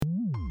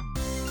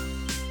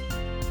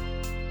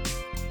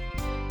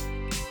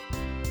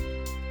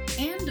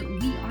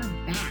And we are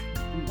back.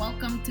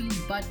 Welcome to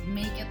But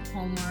Make It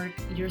Hallmark.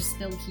 You're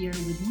still here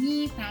with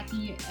me,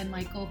 Patty, and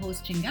my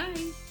co-host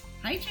Chingai.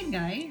 Hi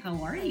Chingai, how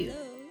are you?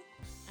 Hello,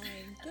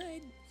 I'm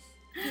good.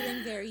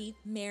 Feeling very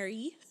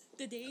merry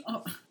today.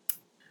 Oh,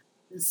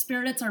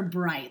 spirits are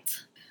bright.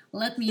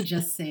 Let me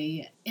just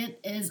say, it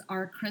is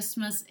our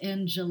Christmas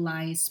in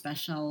July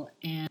special,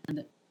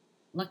 and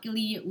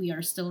luckily we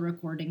are still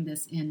recording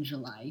this in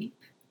July.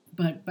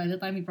 But by the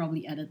time we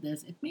probably edit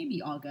this, it may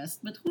be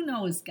August. But who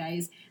knows,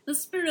 guys? The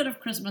spirit of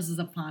Christmas is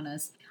upon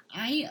us.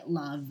 I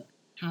love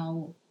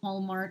how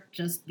Hallmark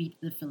just beat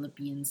the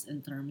Philippines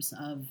in terms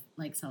of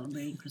like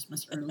celebrating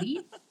Christmas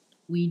early.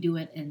 We do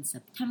it in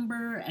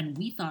September, and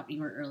we thought we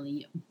were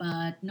early,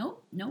 but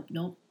nope, nope,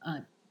 nope.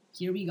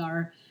 Here we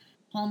are,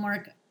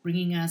 Hallmark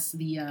bringing us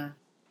the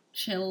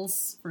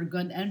chills for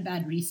good and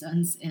bad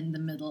reasons in the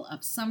middle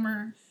of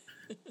summer.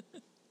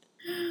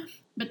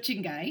 But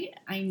Chingai,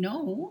 I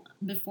know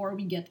before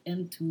we get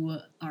into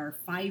our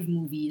five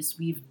movies,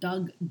 we've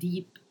dug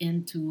deep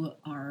into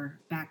our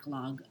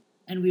backlog.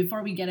 And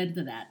before we get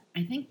into that,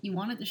 I think you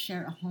wanted to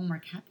share a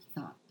Hallmark happy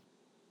thought.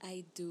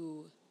 I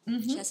do.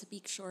 Mm-hmm.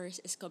 Chesapeake Shores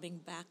is coming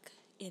back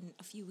in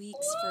a few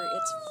weeks for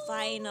its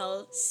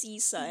final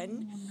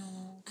season. Oh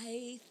no.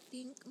 I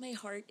think my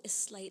heart is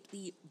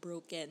slightly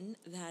broken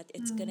that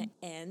it's Mm. gonna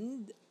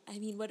end. I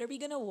mean, what are we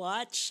gonna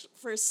watch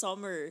for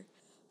summer?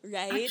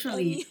 Right? I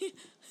Actually,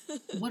 mean,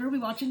 what are we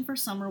watching for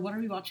summer? What are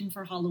we watching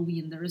for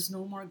Halloween? There is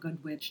no more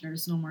Good Witch. There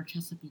is no more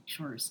Chesapeake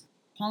Shores.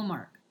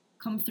 Hallmark,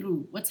 come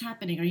through. What's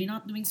happening? Are you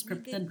not doing I mean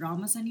scripted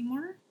dramas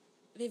anymore?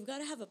 they've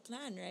gotta have a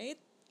plan, right?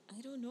 I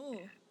don't know.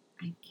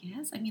 I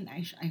guess. I mean,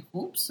 I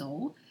hope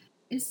so.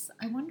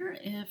 I wonder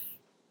if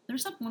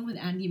there's that one with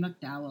Andy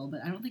McDowell,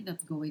 but I don't think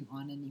that's going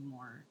on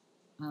anymore.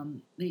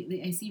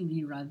 I see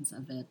reruns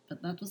of it,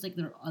 but that was like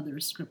their other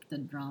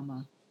scripted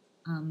drama.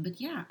 But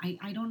yeah,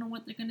 I don't know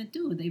what they're gonna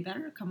do. They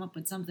better come up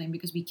with something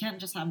because we can't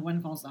just have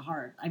One Calls the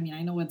Heart. I mean,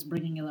 I know it's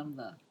bringing them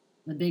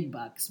the big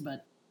bucks,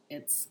 but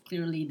it's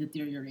clearly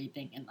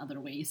deteriorating in other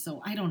ways.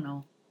 So I don't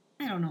know.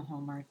 I don't know,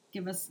 Hallmark.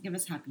 Give us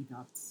happy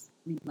thoughts.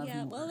 We'd love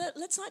Yeah, well, more.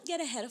 let's not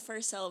get ahead of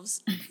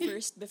ourselves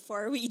first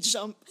before we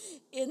jump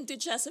into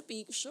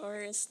Chesapeake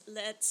Shores.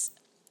 Let's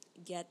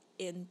get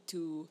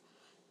into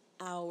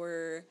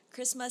our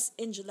Christmas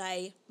in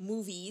July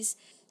movies,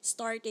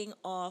 starting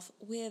off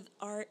with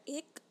our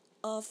ick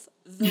of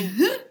the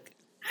week.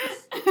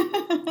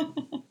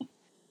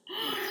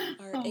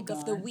 Our Oh ick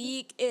of the God.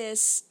 week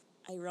is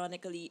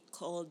ironically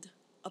called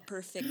A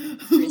Perfect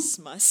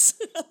Christmas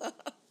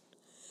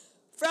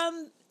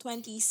from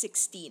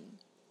 2016.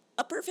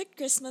 A Perfect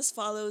Christmas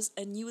follows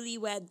a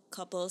newlywed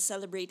couple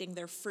celebrating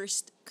their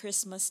first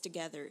Christmas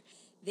together.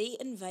 They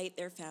invite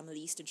their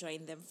families to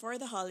join them for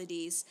the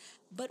holidays,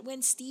 but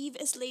when Steve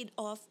is laid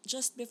off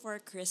just before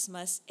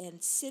Christmas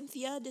and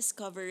Cynthia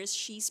discovers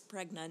she's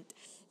pregnant,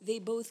 they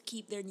both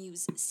keep their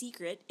news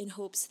secret in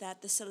hopes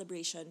that the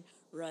celebration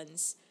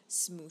runs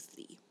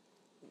smoothly.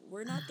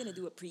 We're not going to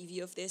do a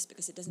preview of this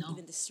because it doesn't No.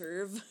 even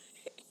deserve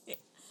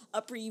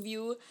a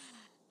preview.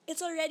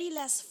 It's already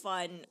less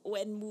fun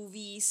when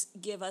movies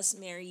give us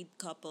married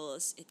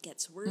couples. It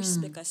gets worse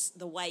Mm. because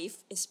the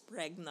wife is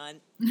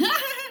pregnant.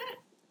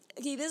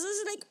 Okay, this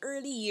is like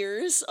early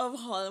years of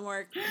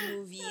Hallmark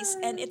movies,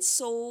 and it's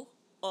so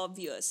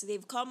obvious.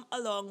 They've come a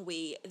long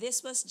way.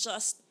 This was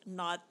just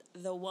not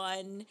the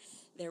one.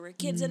 There were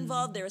kids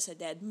involved, Mm. there was a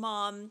dead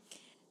mom.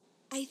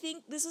 I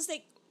think this was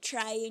like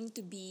trying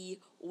to be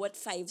what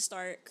Five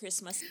Star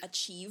Christmas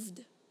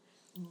achieved,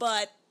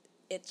 but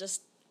it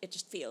just it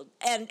just failed.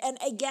 And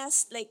I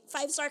guess like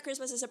Five Star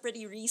Christmas is a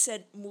pretty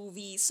recent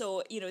movie,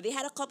 so they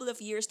had a couple of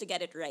years to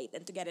get it right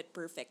and to get it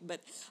perfect. But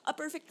A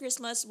Perfect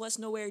Christmas was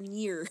nowhere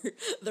near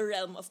the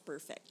realm of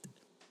perfect.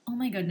 Oh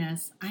my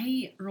goodness.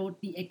 I wrote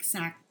the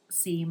exact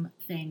same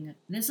thing.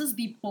 This is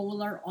the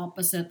polar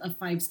opposite of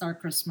Five Star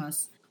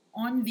Christmas.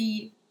 On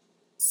the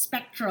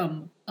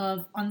spectrum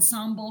of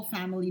ensemble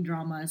family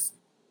dramas,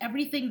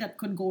 everything that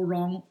could go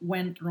wrong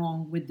went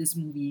wrong with this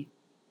movie.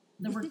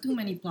 There were too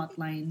many plot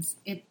lines.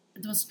 It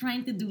was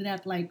trying to do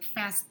that like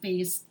fast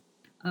paced.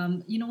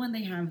 When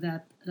they have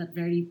that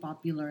very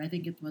popular. I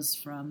think it was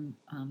from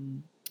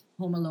Home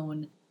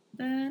Alone.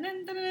 That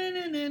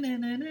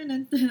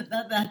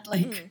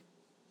like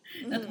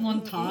that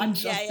montage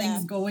of Yeah, yeah.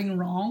 things going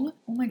wrong.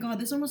 Oh my god,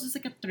 this one was just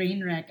like a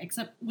train wreck.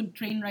 Except with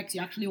train wrecks,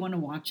 you actually want to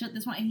watch it.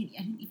 This one, I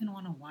didn't even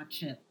want to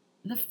watch it.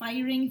 The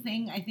firing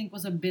thing, I think,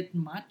 was a bit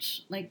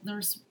much. Like,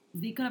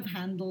 they could have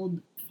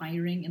handled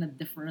firing in a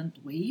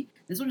different way.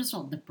 This one just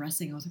felt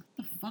depressing. I was like,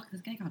 what the fuck?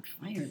 This guy got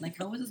fired. Like,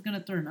 how is this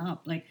gonna turn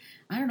up? Like,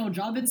 I don't know.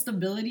 Job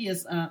instability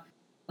is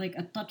like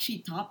a touchy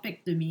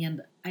topic to me,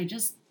 and I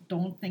just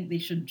don't think they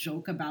should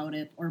joke about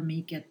it or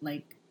make it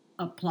like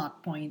a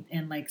plot point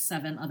and like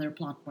seven other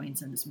plot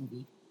points in this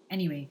movie.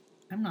 Anyway,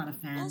 I'm not a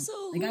fan. Also,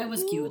 The guy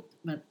was cute,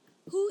 but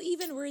who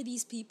even were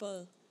these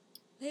people?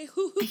 Like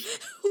who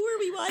are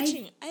we I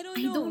watching? I don't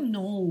I know. don't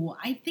know.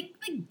 I think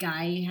the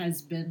guy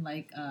has been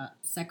like a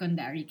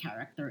secondary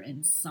character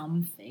in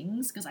some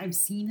things because I've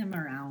seen him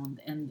around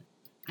and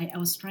I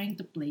was trying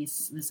to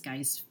place this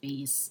guy's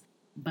face,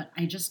 but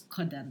I just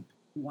couldn't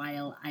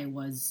while I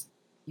was,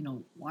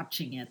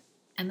 watching it.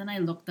 And then I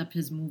looked up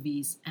his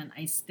movies, and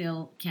I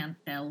still can't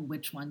tell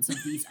which ones of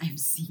these I've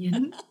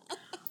seen.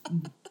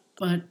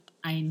 But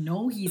I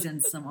know he's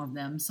in some of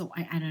them, so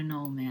I don't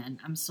know, man.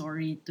 I'm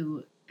sorry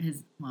to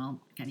his.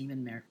 Well, I can't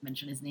even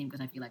mention his name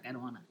because I feel like I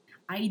don't want to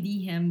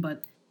ID him,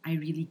 but I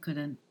really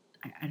couldn't.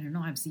 I don't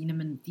know. I've seen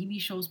him in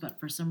TV shows, but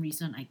for some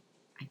reason, I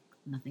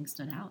nothing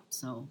stood out.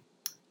 So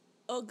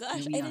Oh here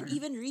gosh, we I didn't are.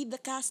 even read the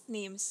cast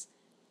names.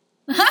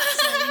 Not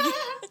sorry.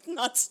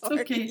 Not sorry.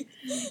 Okay,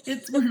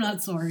 we're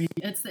not sorry.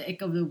 It's the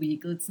ick of the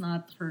week. Let's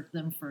not hurt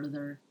them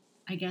further.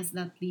 I guess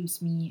that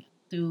leaves me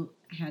to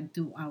head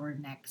to our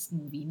next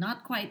movie.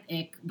 Not quite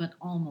ick, but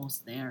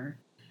almost there.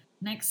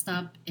 Next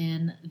up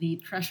in the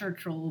treasure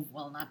trove,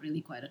 well, not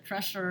really quite a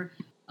treasure,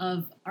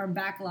 of our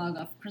backlog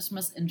of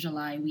Christmas in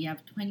July, we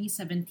have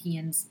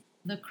 2017's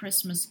The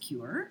Christmas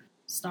Cure,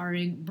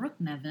 starring Brooke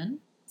Nevin,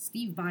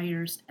 Steve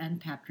Byers,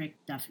 and Patrick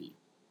Duffy.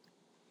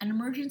 An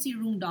emergency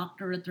room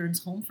doctor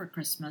returns home for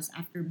Christmas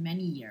after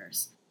many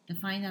years to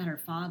find that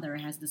her father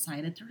has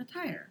decided to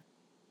retire.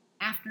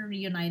 After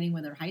reuniting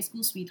with her high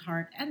school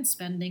sweetheart and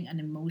spending an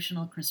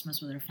emotional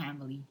Christmas with her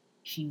family,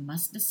 she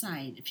must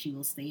decide if she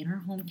will stay in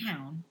her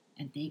hometown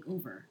and take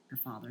over her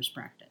father's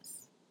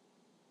practice.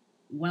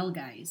 Well,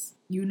 guys,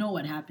 you know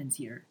what happens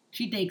here.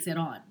 She takes it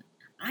on.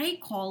 I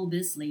call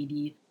this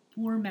lady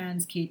poor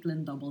man's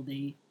Caitlin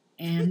Doubleday,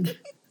 and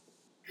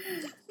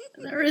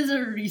there is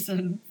a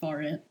reason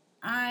for it.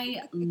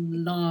 I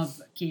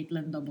love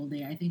Caitlin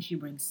Doubleday. I think she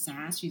brings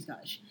sass.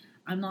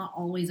 I'm not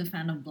always a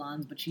fan of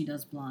blondes, but she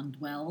does blonde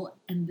well.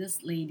 And this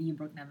lady,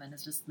 Brooke Nevin,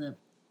 is just the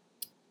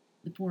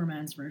poor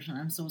man's version.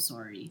 I'm so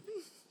sorry.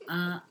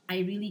 I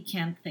really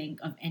can't think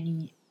of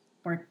any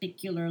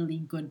particularly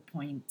good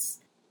points.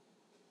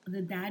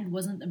 The dad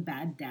wasn't a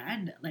bad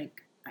dad.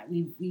 Like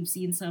we've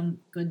seen some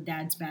good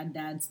dads, bad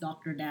dads,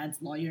 doctor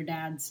dads, lawyer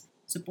dads,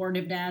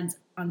 supportive dads,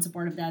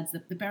 unsupportive dads.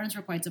 The parents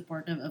were quite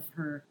supportive of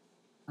her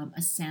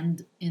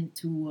ascend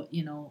into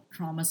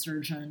trauma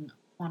surgeon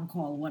on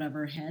call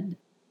whatever head,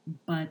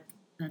 but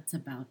that's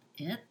about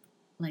it.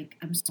 Like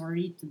I'm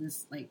sorry to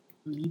this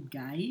lead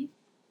guy.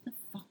 The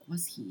fuck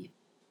was he?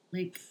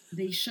 Like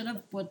they should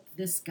have put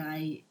this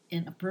guy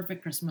in A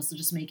Perfect Christmas to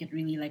just make it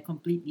really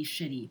completely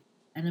shitty,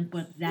 and then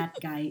put that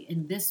guy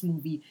in this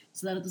movie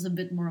so that it was a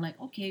bit more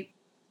okay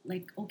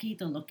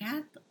to look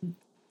at.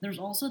 There's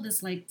also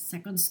this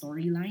second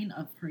storyline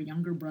of her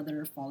younger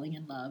brother falling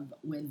in love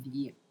with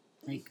the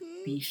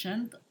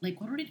patient.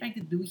 What are they trying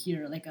to do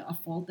here? A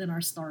Fault in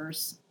Our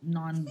Stars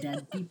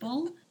non-dead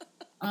people.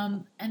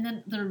 And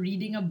then they're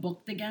reading a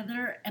book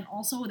together, and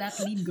also that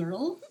lead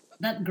girl,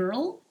 that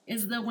girl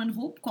is the When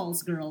Hope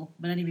Calls girl.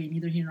 But anyway,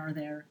 neither here nor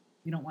there.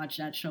 We don't watch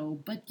that show.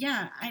 But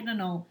yeah, I don't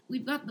know.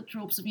 We've got the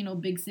tropes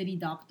of, big city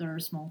doctor,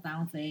 small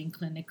town thing,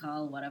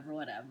 clinical,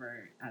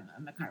 whatever.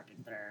 I'm a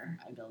carpenter.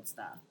 I build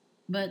stuff.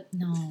 But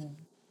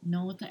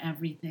no to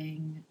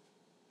everything.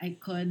 I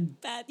could,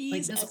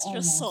 Patty's this extra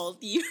almost.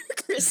 salty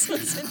for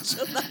Christmas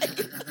in July.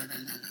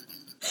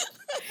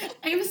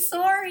 I'm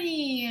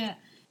sorry.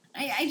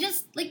 I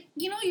just,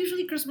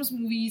 usually Christmas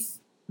movies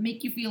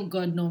make you feel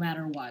good no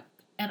matter what.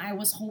 And I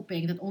was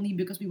hoping that only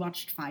because we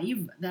watched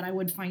 5 that I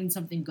would find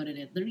something good in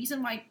it. The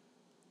reason why,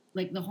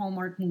 the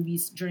Hallmark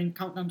movies during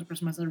Countdown to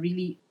Christmas are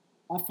really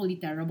awfully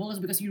terrible is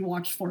because you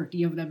watch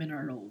 40 of them in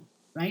a row,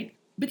 right?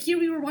 But here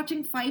we were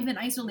watching 5 in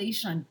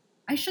isolation.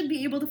 I should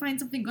be able to find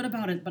something good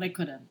about it, but I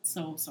couldn't.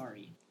 So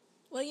sorry.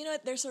 Well, you know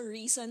what? There's a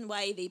reason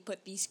why they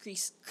put these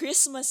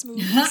Christmas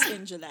movies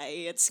in July.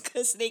 It's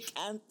because they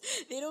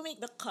don't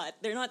make the cut.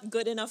 They're not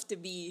good enough to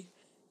be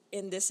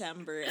in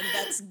December. And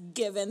that's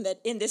given that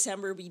in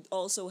December we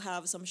also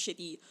have some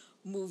shitty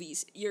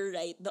movies. You're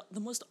right. The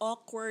most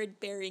awkward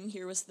pairing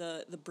here was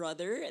the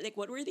brother.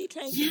 What were they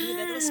trying to do?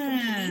 That was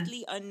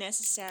completely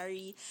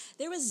unnecessary.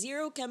 There was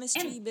zero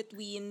chemistry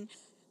between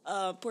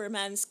poor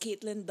man's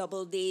Caitlin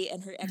Doubleday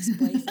and her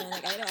ex-boyfriend.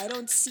 I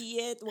don't see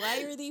it.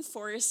 Why are they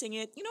forcing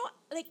it?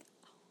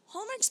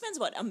 Hallmark spends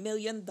what, $1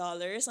 million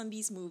on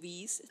these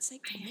movies? It's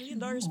 $1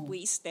 million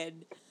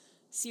wasted.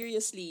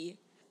 Seriously.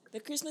 The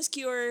Christmas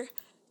Cure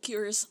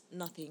cures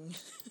nothing.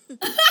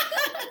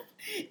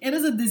 It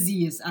is a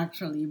disease,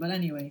 actually. But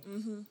anyway,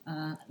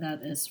 that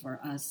is for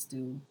us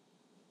to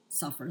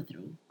suffer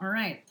through. All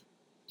right.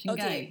 Chingai.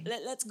 Okay,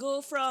 let's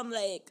go from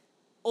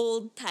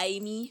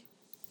old-timey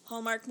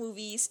Hallmark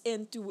movies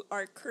into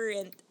our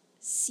current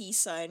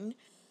season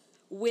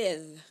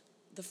with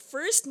the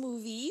first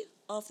movie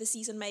of the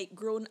season, my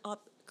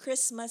grown-up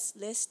Christmas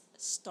list,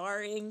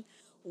 starring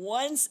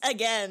once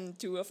again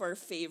 2 of our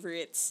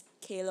favorites,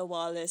 Kayla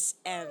Wallace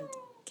and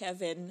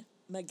Kevin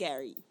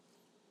McGarry.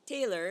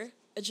 Taylor,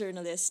 a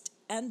journalist,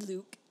 and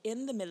Luke,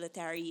 in the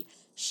military,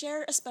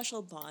 share a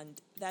special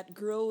bond that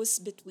grows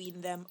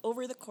between them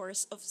over the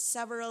course of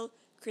several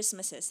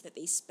Christmases that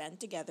they spend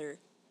together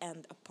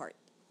and apart.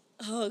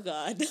 Oh,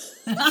 God.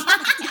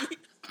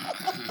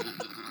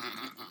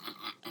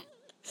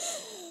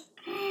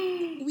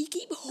 We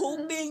keep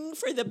hoping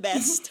for the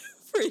best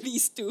for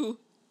these 2.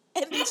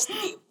 And they just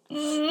keep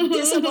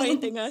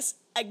disappointing us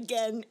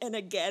again and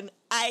again.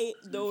 I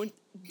don't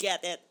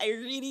get it. I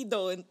really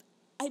don't.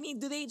 I mean,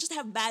 do they just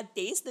have bad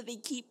taste that they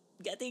keep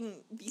getting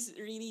these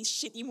really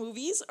shitty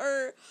movies,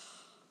 or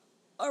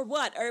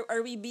what?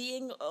 Are we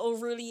being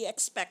overly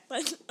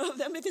expectant of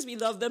them because we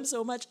love them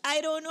so much?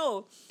 I don't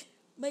know.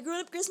 My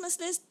grown up Christmas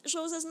list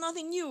shows us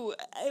nothing new.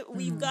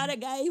 We've got a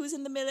guy who's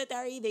in the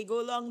military. They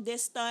go long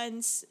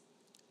distance.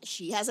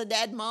 She has a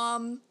dead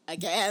mom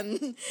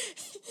again,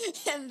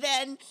 and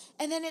then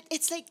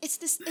it's like it's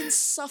this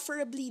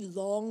insufferably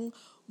long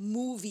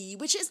movie,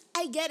 which is,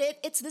 I get it,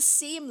 it's the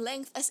same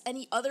length as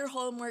any other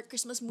Hallmark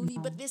Christmas movie,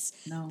 but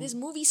No. this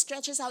movie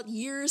stretches out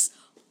years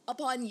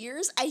upon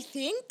years, I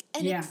think,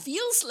 and it Yeah.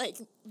 feels like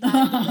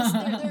that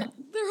because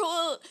their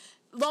whole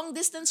long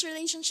distance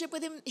relationship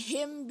with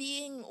him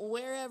being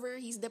wherever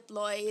he's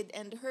deployed,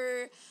 and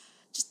her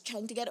just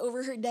trying to get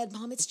over her dead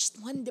mom. It's just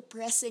one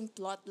depressing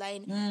plot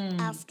line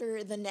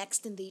after the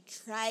next, and they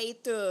try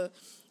to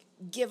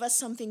give us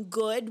something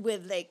good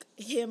with like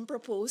him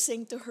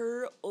proposing to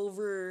her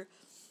over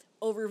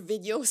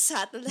video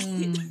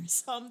satellite or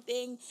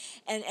something,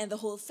 and the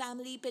whole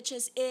family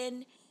pitches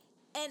in,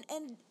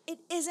 and it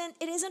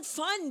isn't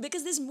fun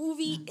because this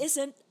movie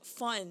isn't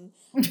fun.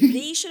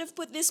 They should have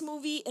put this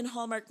movie in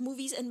Hallmark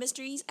Movies and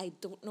Mysteries. I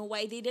don't know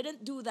why they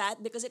didn't do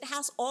that, because it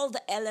has all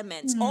the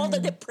elements, all the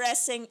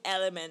depressing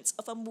elements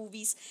of a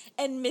movies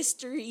and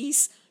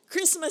mysteries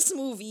Christmas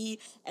movie,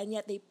 and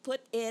yet they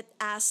put it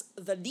as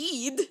the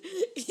lead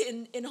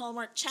in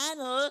Hallmark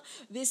Channel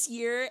this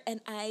year,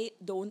 and I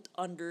don't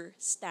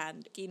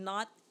understand. Okay,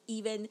 not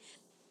even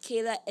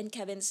Kayla and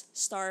Kevin's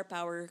star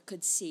power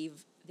could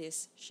save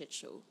this shit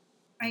show.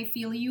 I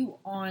feel you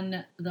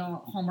on the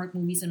Hallmark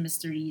Movies and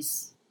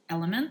Mysteries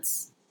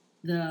elements,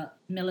 the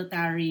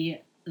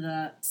military,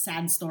 the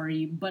sad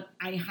story, but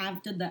I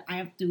have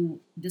to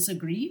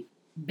disagree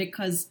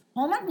because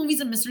Hallmark Movies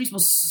and Mysteries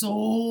was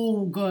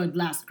so good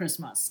last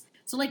Christmas.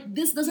 So like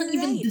this doesn't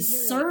You're even right, you're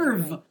right,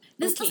 deserve you're right.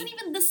 this Okay. doesn't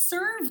even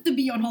deserve to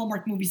be on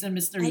Hallmark Movies and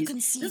Mysteries. I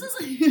concede. This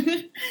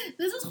is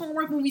this is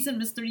Hallmark Movies and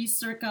Mysteries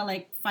circa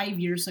like 5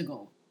 years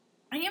ago.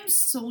 I am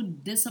so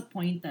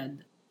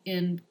disappointed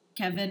in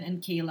Kevin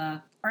and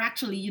Kayla. Or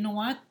actually, you know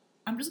what?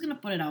 I'm just gonna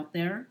put it out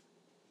there.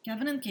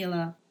 Kevin and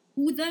Kayla,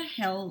 who the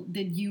hell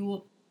did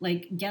you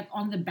like get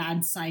on the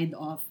bad side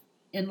of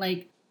in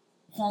like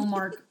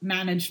Hallmark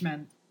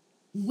management?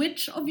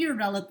 Which of your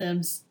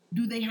relatives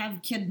do they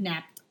have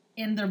kidnapped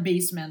in their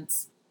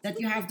basements that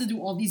you have to do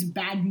all these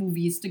bad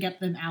movies to get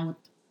them out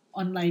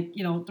on like,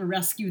 to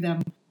rescue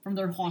them from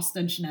their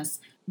hostageness?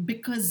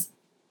 Because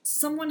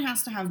someone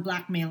has to have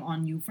blackmail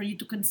on you for you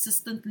to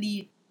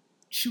consistently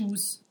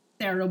choose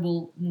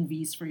terrible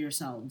movies for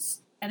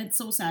yourselves. And it's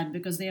so sad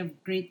because they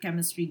have great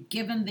chemistry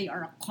given they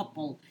are a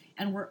couple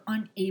and we're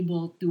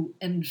unable to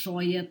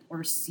enjoy it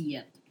or see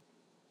it.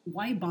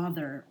 Why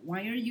bother?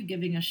 Why are you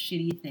giving us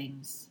shitty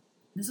things?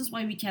 This is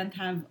why we can't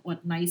have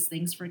nice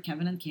things for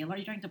Kevin and Kayla. Are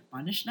you trying to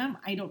punish them?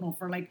 I don't know,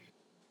 for like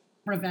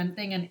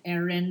preventing an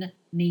Aaron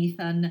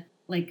Nathan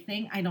like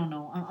thing. I don't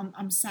know.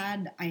 I'm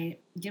sad. I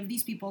give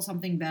these people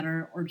something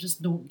better or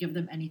just don't give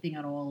them anything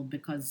at all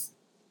because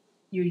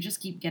you just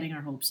keep getting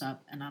our hopes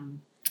up and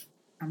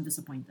I'm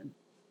disappointed.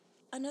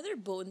 Another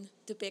bone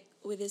to pick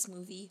with this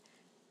movie,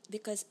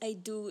 because I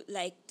do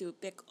like to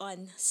pick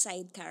on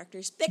side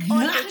characters. Pick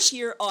on or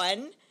cheer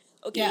on.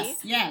 Okay?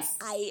 Yes.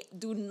 I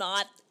do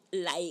not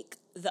like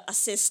the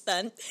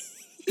assistant.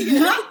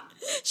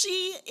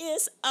 She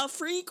is a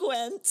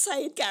frequent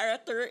side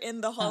character in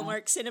the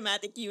Hallmark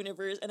cinematic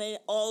universe, and I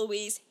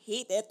always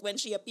hate it when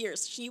she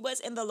appears. She was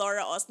in the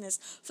Laura Osnes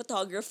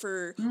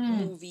photographer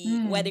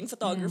movie, wedding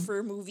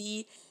photographer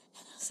movie.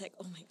 And I was like,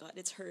 oh my god,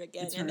 it's her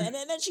again. It's and her. then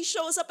and then she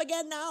shows up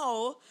again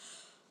now.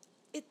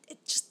 It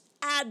just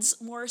adds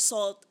more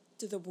salt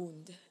to the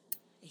wound.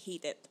 I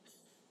hate it.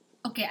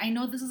 Okay, I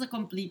know this is a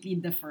completely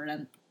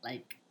different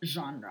like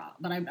genre,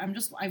 but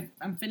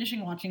I'm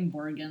finishing watching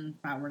Borgen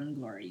Power and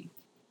Glory,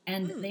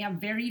 and they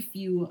have very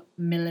few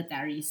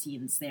military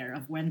scenes there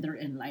of when they're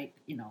in like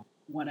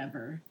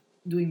whatever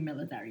doing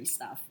military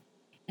stuff,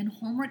 and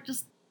Hallmark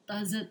just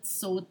does it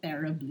so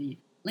terribly.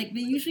 Like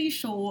they usually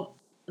show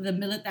the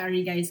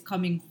military guys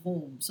coming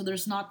home, so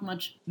there's not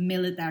much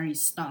military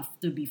stuff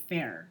to be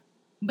fair,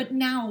 but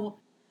now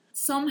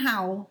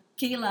somehow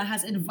Kayla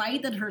has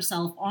invited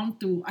herself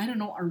onto, I don't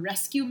know, a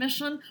rescue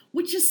mission,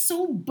 which is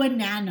so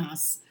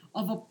bananas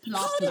of a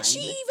plot How did she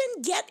line.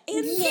 even get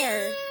in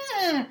there?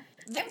 Yeah.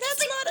 That's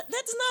not allowed.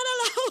 That's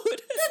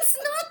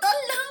not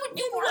allowed.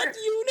 In what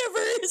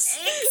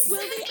universe will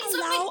they Exactly. So,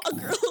 allow like, a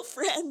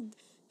girlfriend?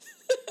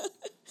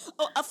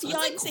 Oh, a so it's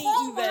like fiance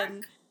Hallmark.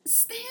 even.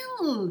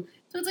 Still.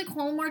 So it's like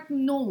Hallmark,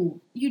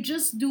 no. You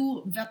just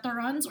do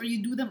veterans or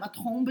you do them at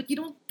home, but you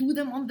don't do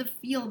them on the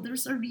field.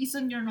 There's a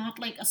reason you're not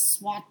like a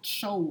SWAT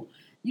show.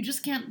 You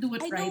just can't do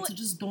it I know right, it- so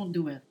just don't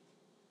do it.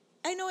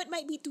 I know it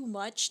might be too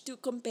much to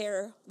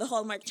compare the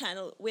Hallmark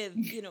Channel with,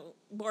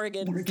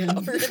 Morgan, Morgan.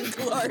 Power and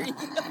Glory.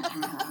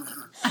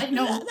 I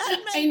know.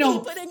 That might I know.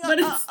 be putting but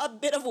it's, a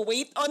bit of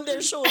weight on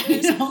their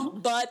shoulders, I know.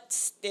 but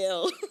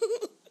still.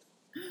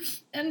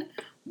 And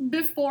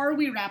before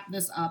we wrap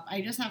this up,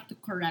 I just have to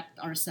correct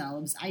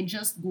ourselves. I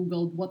just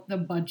Googled what the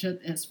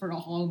budget is for a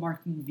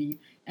Hallmark movie.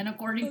 And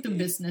according to Okay.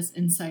 Business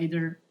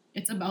Insider,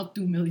 it's about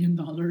 $2 million.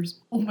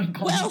 Oh my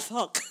God. Well,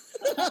 fuck.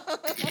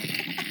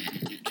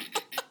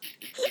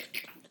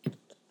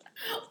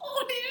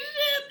 Holy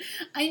shit!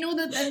 I know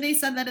that, and they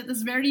said that it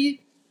is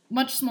very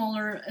much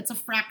smaller. It's a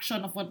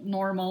fraction of what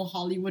normal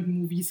Hollywood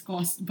movies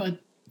cost,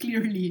 but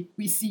clearly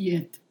we see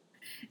it.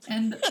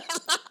 And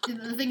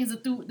the thing is,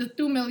 the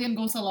 2 million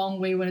goes a long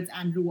way when it's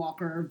Andrew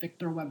Walker or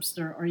Victor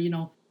Webster or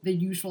the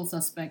usual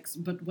suspects.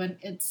 But when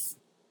it's,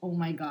 oh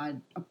my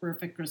God, A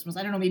Perfect Christmas,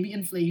 I don't know, maybe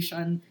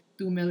inflation,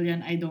 2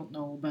 million, I don't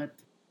know, but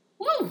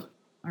woo!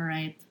 All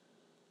right,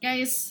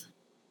 guys,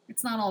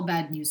 it's not all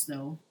bad news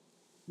though.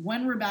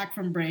 When we're back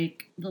from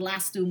break, the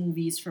last two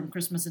movies from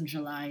Christmas in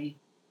July,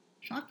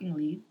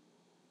 shockingly,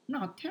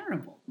 not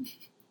terrible.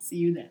 See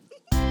you then.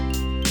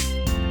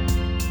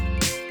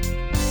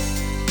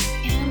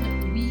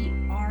 And we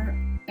are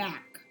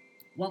back.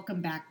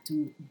 Welcome back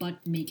to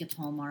But Make It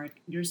Hallmark.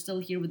 You're still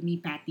here with me,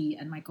 Patty,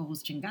 and my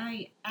co-host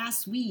Chingai,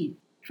 as we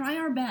try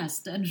our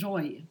best to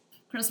enjoy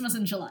Christmas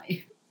in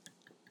July.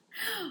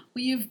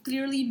 We've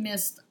clearly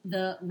missed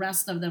the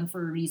rest of them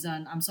for a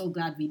reason. I'm so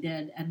glad we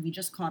did, and we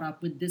just caught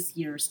up with this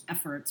year's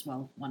efforts,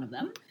 well, one of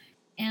them.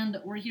 And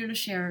we're here to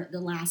share the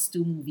last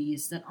two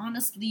movies that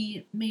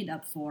honestly made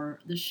up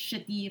for the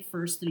shitty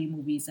first three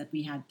movies that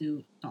we had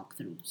to talk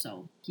through.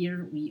 So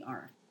here we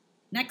are.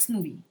 Next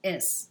movie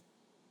is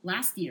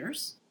last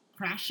year's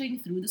Crashing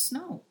Through the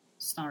Snow,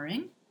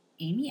 starring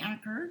Amy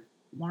Acker,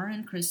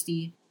 Warren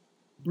Christie,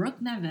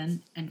 Brooke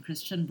Nevin, and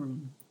Christian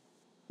Broom.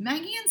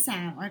 Maggie and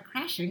Sam are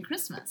crashing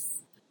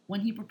Christmas.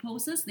 When he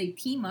proposes, they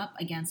team up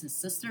against his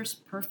sister's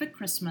perfect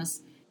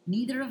Christmas.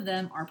 Neither of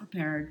them are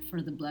prepared for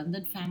the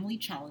blended family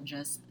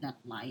challenges that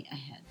lie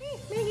ahead. Hey,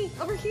 Maggie,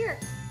 over here.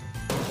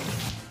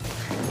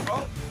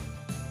 Oh,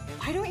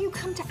 Why don't you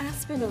come to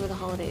Aspen over the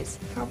holidays?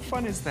 how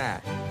fun is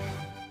that?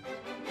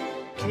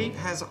 Kate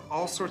has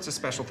all sorts of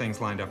special things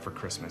lined up for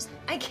Christmas.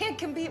 I can't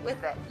compete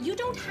with it. You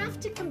don't have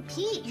to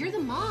compete. You're the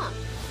mom.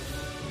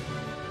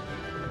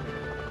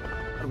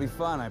 It'll be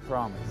fun, I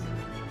promise.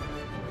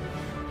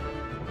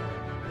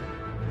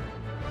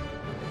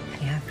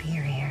 Pretty happy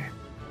you're here.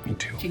 Me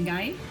too.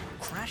 Chingai,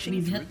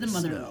 we've hit the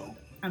motherlode.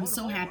 I'm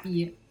so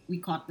happy we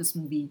caught this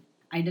movie.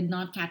 I did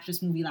not catch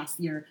this movie last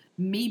year.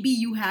 Maybe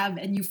you have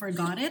and you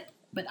forgot it,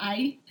 but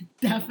I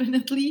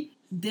definitely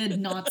did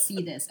not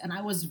see this. And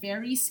I was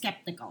very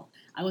skeptical.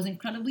 I was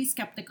incredibly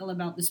skeptical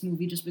about this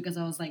movie just because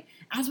I was like,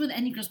 as with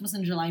any Christmas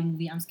in July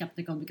movie, I'm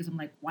skeptical because I'm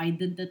like, why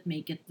didn't it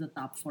make it to the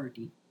top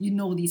 40? You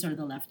know these are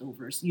the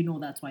leftovers. You know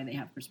that's why they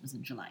have Christmas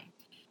in July.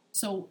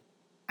 So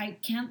I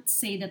can't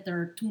say that there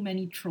are too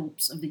many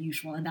tropes of the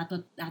usual, and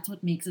that's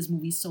what makes this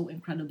movie so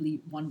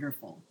incredibly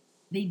wonderful.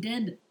 They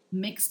did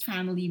mixed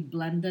family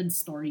blended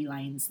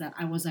storylines that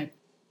I was like,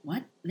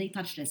 what? They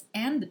touched this.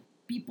 And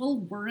people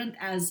weren't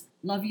as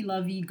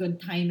lovey-lovey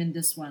good time in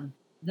this one.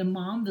 The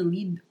mom, the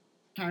lead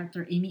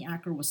character, Amy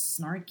Acker, was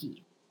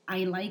snarky.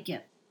 I like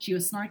it. She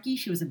was snarky,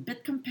 she was a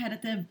bit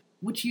competitive,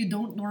 which you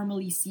don't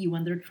normally see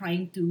when they're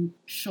trying to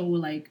show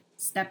like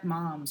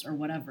stepmoms or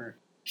whatever.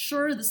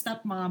 Sure, the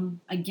stepmom,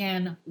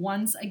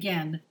 once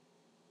again,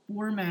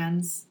 poor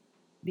man's,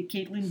 the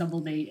Caitlin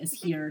Doubleday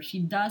is here. She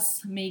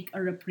does make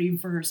a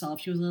reprieve for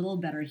herself. She was a little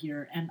better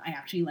here, and I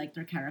actually liked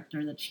her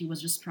character, that she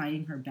was just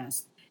trying her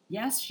best.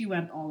 Yes, she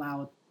went all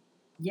out.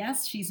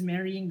 Yes, she's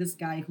marrying this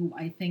guy who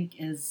I think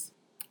is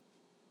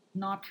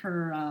not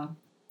her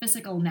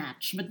physical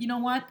match. But you know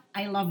what?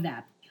 I love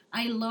that.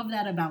 I love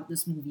that about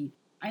this movie.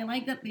 I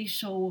like that they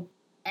show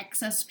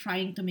excess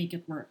trying to make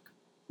it work.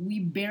 We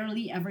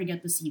barely ever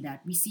get to see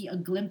that. We see a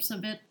glimpse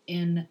of it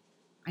in,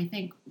 I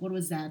think, what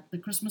was that? The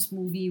Christmas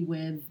movie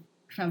with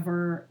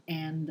Trevor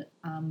and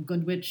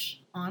Good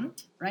Witch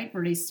Aunt, right?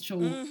 Where they show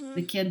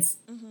the kids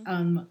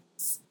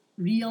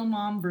real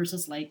mom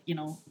versus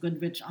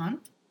Good Witch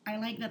Aunt. I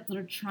like that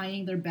they're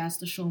trying their best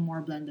to show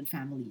more blended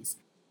families.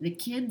 The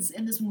kids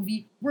in this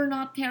movie were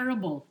not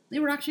terrible. They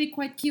were actually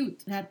quite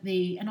cute.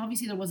 And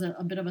obviously there was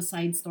a bit of a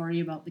side story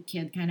about the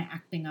kid kind of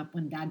acting up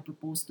when dad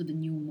proposed to the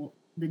new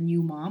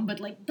mom. But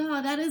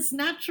that is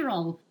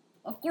natural.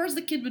 Of course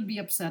the kid would be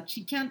upset.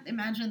 She can't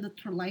imagine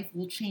that her life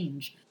will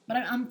change. But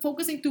I'm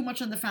focusing too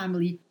much on the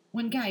family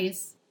when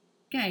guys,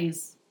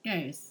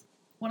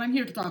 what I'm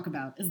here to talk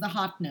about is the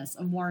hotness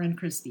of Warren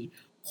Christie.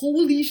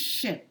 Holy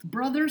shit.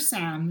 Brother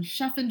Sam,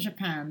 chef in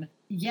Japan.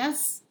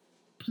 Yes,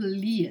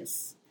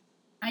 please.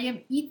 I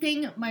am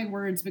eating my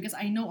words because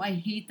I know I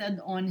hated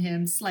on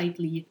him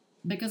slightly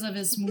because of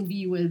his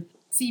movie with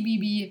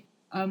CBB,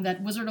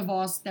 that Wizard of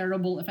Oz,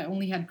 terrible If I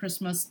Only Had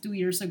Christmas 2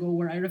 years ago,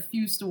 where I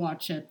refused to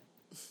watch it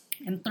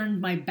and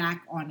turned my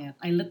back on it.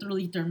 I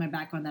literally turned my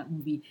back on that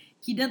movie.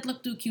 He didn't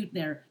look too cute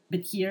there,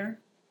 but here,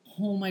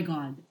 oh my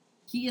god.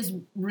 He is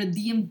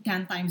redeemed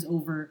 10 times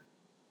over.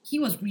 He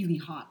was really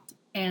hot.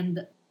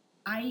 And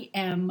I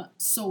am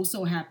so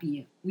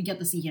happy we get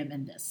to see him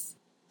in this.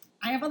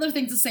 I have other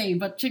things to say,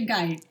 but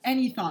Chingai,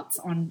 any thoughts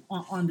on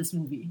this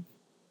movie?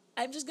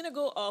 I'm just gonna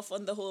go off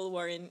on the whole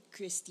Warren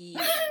Christie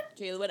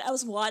trail. When I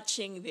was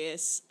watching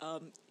this,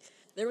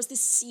 there was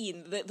this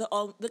scene,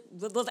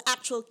 the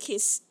actual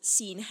kiss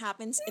scene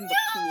happens in the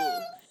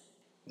pool.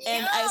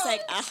 And I was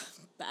like,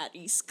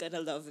 Patty's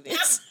gonna love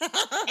this.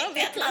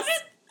 Because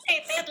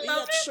we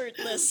got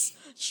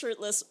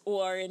shirtless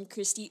Warren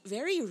Christie.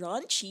 Very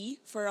raunchy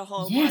for a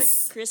Hallmark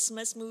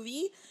Christmas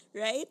movie,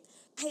 right?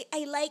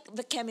 I like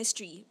the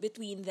chemistry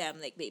between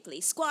them. Like, they play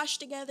squash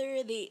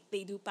together.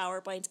 They do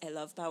PowerPoints. I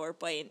love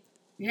PowerPoint.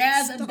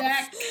 Yes, stuff. and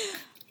deck.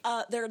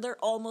 They're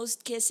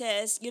almost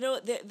kisses. You know,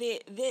 they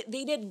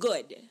did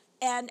good.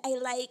 And I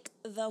like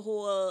the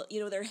whole,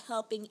 they're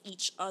helping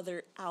each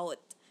other out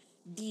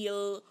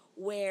deal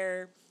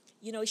where,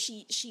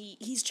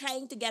 he's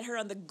trying to get her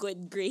on the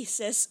good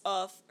graces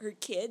of her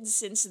kids,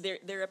 since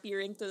they're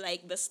appearing to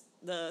like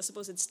the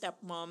supposed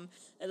stepmom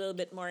a little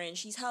bit more, and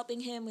she's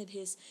helping him with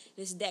his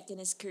deck in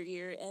his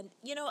career, and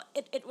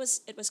it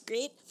was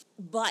great,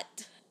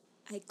 but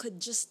I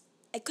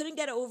couldn't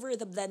get over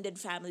the blended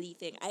family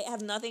thing. I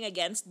have nothing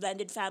against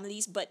blended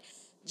families, but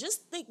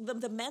just like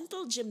the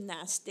mental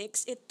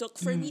gymnastics it took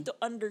for me to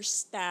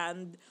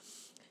understand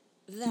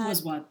that Who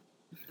was what?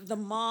 the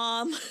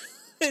mom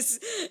is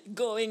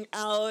going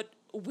out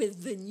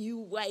with the new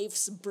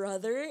wife's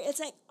brother. It's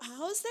like,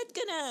 how is that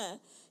gonna,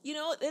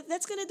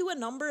 that's gonna do a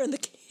number on the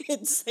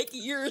kids like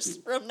years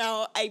from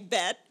now, I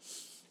bet.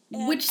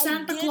 And Which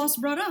Santa Claus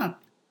brought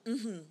up.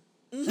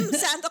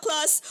 Santa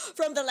Claus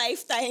from the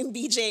Lifetime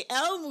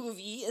BJL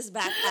movie is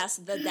back as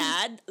the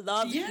dad.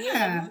 Love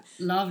him.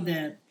 Loved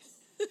it.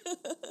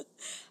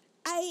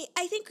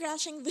 I think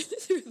Crashing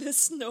Through the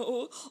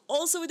Snow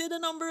also did a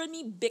number on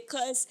me,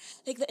 because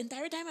like the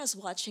entire time I was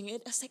watching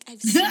it, I was like,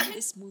 I've seen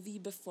this movie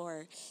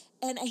before.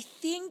 And I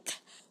think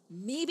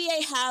maybe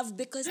I have,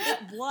 because it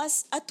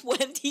was a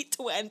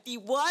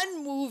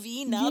 2021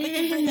 movie now that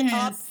you bring it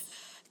up.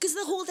 Because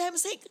the whole time I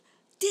was like,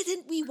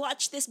 didn't we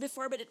watch this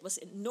before? But it was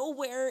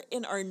nowhere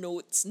in our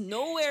notes,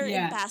 nowhere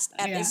in past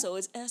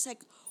episodes. And I was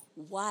like,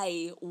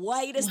 why?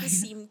 Why does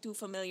this seem too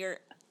familiar?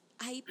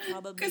 I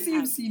probably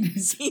have seen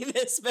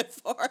this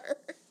before.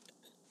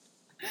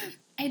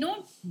 I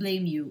don't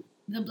blame you.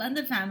 The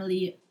blended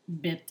family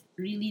bit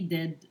really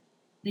did.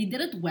 They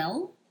did it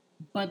well,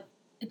 but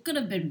it could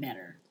have been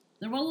better.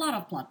 There were a lot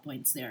of plot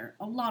points there,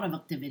 a lot of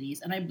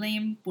activities, and I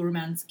blame poor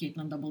man's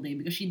Caitlin Doubleday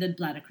because she did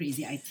plan a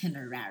crazy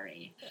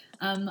itinerary.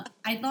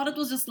 I thought it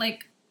was just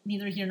like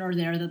neither here nor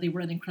there that they were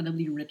an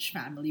incredibly rich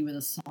family with a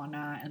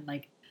sauna, and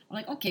I'm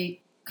like,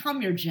 okay,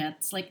 calm your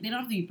jets. Like, they don't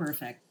have to be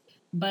perfect,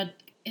 but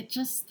it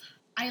just,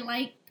 I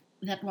like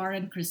that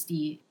Warren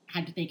Christie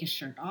had to take his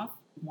shirt off.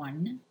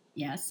 One,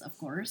 yes, of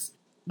course.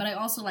 But I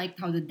also liked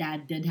how the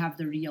dad did have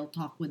the real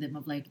talk with him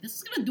of like, this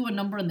is going to do a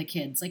number on the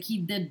kids. Like, he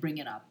did bring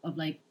it up of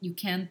like, you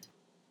can't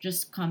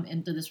just come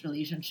into this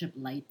relationship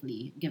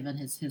lightly given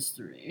his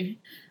history.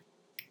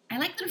 I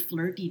like their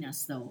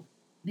flirtiness though.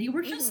 They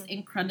were just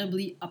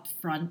incredibly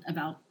upfront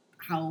about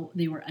how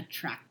they were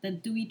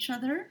attracted to each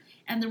other.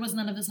 And there was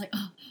none of this like,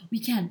 oh, we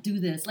can't do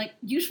this. Like,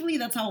 usually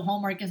that's how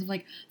Hallmark is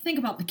like, think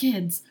about the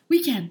kids.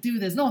 We can't do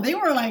this. No, they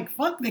were like,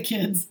 fuck the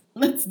kids.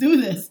 Let's do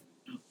this.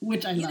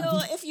 Which I love. You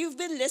know, if you've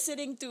been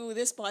listening to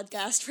this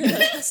podcast for the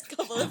last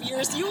couple of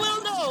years, you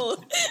will know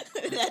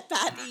that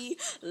Patty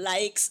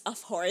likes a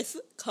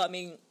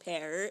forthcoming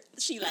pair.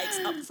 She likes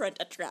upfront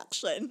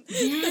attraction.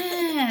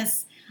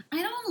 Yes.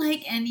 I don't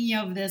like any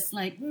of this,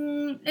 like,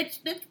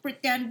 let's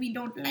pretend we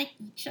don't like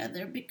each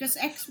other because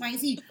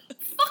XYZ.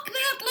 Fuck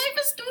that! Life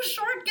is too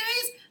short,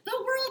 guys! The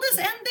world is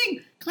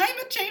ending!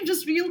 Climate change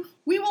is real.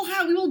 We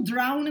will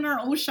drown in our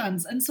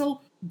oceans. And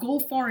so, go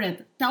for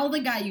it. Tell the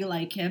guy you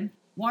like him.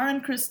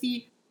 Warren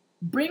Christie,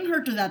 bring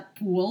her to that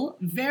pool.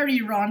 Very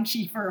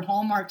raunchy for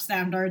Hallmark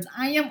standards.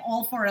 I am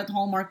all for it,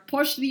 Hallmark.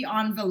 Push the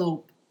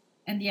envelope.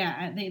 And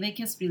yeah, they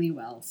kissed really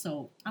well.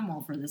 So, I'm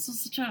all for this.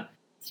 It's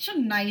such a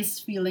nice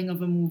feeling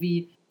of a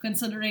movie,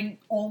 considering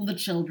all the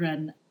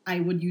children.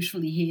 I would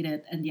usually hate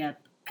it, and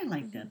yet I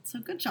liked it. So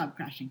good job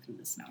Crashing Through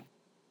the Snow.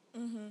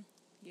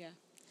 Yeah.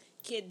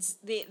 Kids,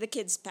 the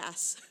kids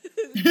pass.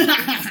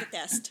 That's the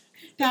test.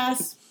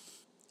 Pass.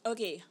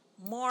 Okay,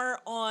 more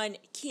on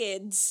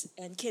kids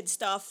and kid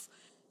stuff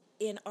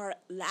in our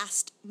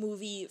last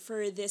movie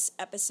for this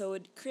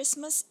episode,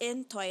 Christmas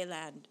in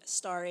Toyland,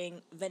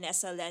 starring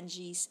Vanessa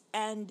Lenges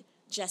and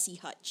Jesse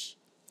Hutch.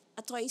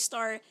 A Toy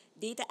Star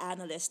data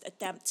analyst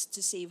attempts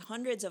to save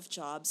hundreds of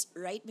jobs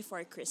right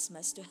before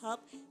Christmas to help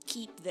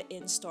keep the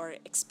in-store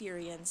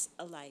experience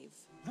alive.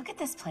 Look at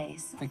this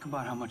place. Think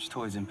about how much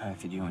toys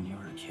impacted you when you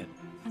were a kid.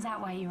 Is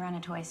that why you run a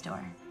toy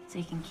store? So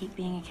you can keep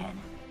being a kid?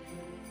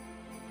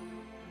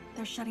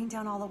 They're shutting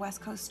down all the West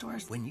Coast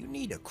stores. When you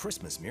need a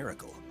Christmas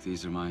miracle,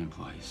 These are my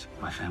employees,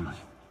 my family.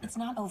 It's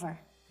not over.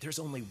 there's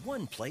only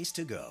one place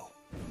to go.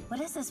 What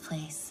is this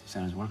place?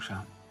 Santa's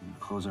workshop. You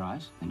close our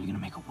eyes, and you're gonna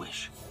make a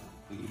wish.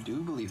 But you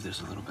do believe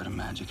there's a little bit of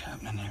magic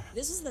happening here.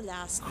 This is the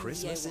last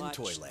Christmas movie in I watched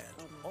Toyland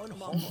on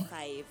Mom Hallmark.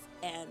 5,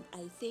 and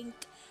I think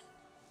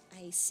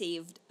I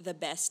saved the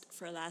best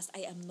for last. I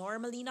am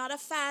normally not a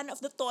fan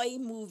of the toy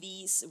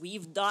movies.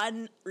 We've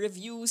done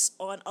reviews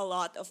on a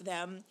lot of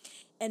them,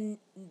 and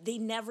they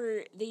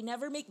never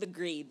make the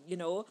grade, you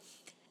know.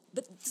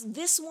 But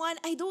this one,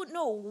 I don't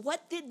know.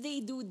 What did they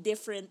do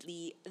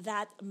differently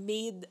that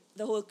made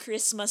the whole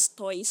Christmas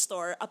toy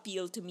store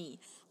appeal to me?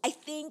 I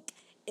think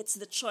it's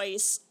the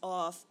choice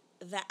of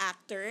the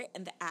actor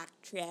and the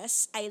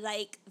actress. I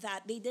like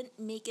that they didn't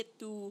make it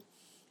too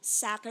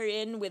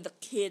saccharine with the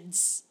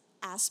kids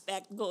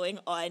aspect going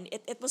on.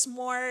 It was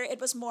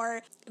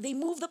more they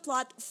moved the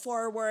plot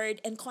forward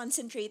and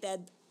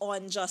concentrated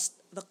on just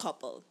the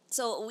couple.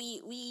 So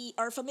we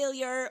are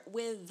familiar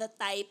with the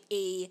type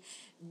A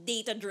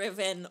data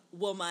driven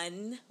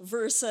woman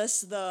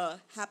versus the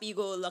happy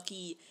go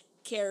lucky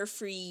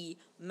carefree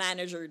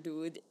manager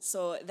dude.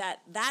 So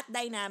that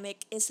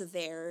dynamic is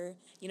there,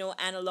 you know,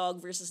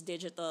 analog versus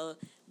digital,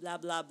 blah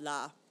blah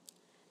blah.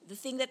 The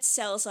thing that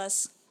sells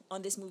us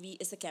on this movie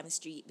is the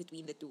chemistry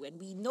between the two. And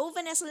we know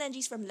Vanessa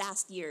Lenges from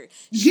last year.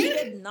 She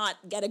did not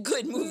get a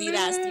good movie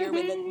last year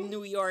with the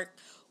New York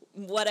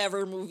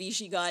whatever movie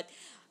she got.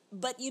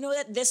 But you know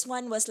that this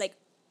one was like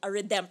a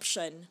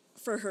redemption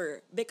for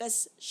her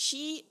because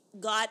she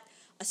got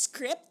a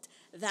script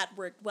that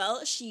worked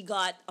well. She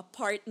got a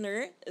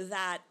partner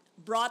that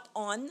brought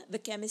on the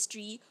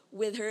chemistry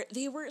with her.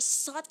 They were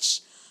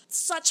such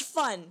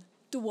fun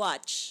to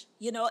watch.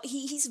 You know,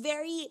 he's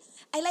very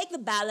I like the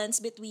balance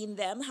between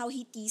them, how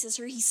he teases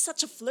her. He's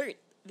such a flirt,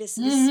 this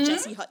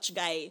Jesse Hutch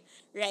guy,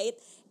 right?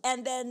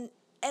 And then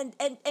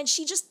and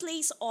she just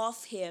plays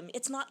off him.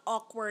 It's not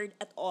awkward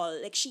at all.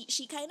 Like she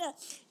kind of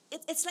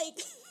it's like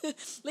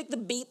like the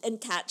bait and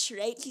catch,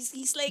 right?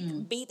 He's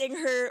like baiting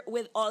her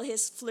with all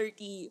his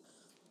flirty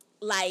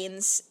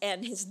lines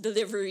and his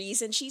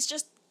deliveries, and she's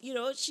just, you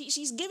know,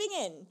 she's giving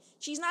in.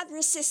 She's not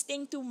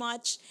resisting too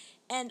much,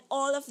 and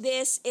all of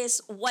this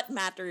is what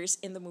matters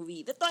in the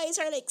movie. The toys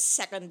are like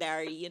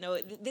secondary, you know.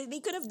 They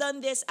could have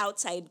done this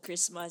outside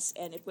Christmas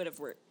and it would have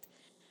worked.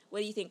 What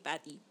do you think,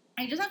 Patty?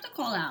 I just have to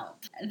call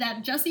out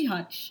that Jesse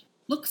Hutch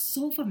looks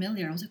so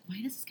familiar. I was like,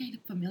 why does this guy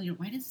look familiar?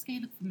 Why does this guy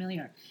look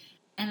familiar?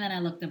 And then I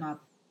looked him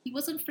up. He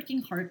was in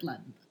freaking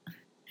Heartland.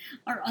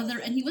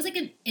 And he was like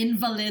an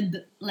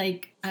invalid,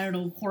 like, I don't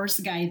know, horse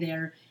guy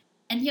there.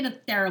 And he had a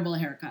terrible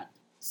haircut.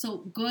 So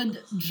good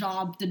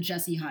job to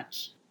Jesse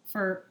Hutch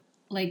for,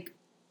 like,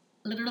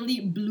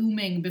 literally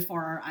blooming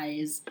before our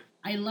eyes.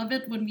 I love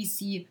it when we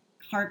see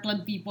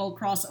Heartland people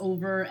cross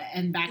over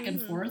and back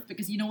and forth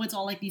because, you know, it's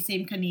all like these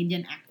same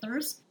Canadian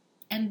actors.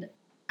 And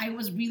I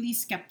was really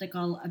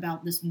skeptical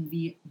about this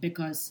movie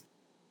because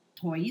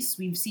toys,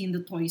 we've seen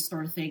the Toy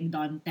Store thing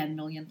done 10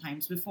 million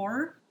times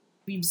before.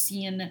 We've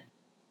seen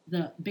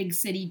the big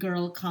city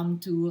girl come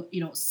to,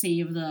 you know,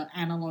 save the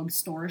analog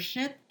store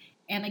shit.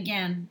 And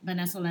again,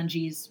 Vanessa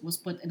Lenges was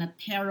put in a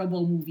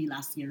terrible movie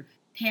last year.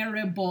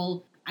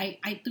 Terrible. I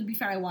to be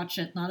fair, I watched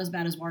it. Not as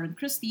bad as Warren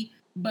Christie,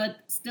 but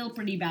still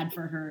pretty bad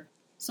for her.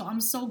 So I'm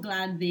so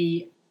glad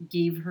they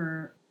gave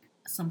her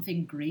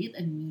something great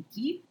and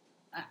meaty.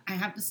 I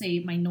have to say,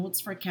 my notes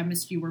for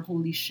chemistry were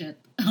holy shit.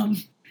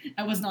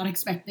 I was not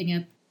expecting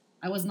it.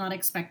 I was not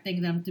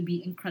expecting them to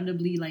be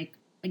incredibly, like,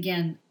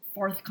 again,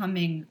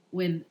 forthcoming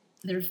with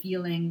their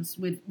feelings,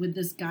 with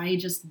this guy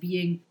just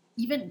being,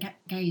 even,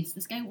 guys,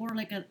 this guy wore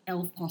like an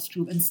elf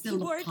costume and still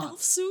looked hot. He wore an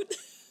elf suit.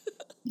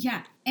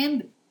 Yeah,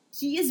 and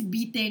he is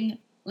beating,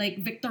 like,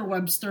 Victor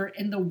Webster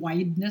in the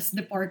wideness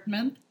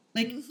department.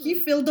 Like, he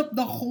filled up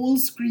the whole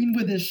screen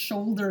with his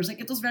shoulders.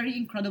 Like, it was very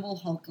Incredible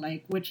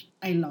Hulk-like, which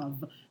I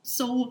love.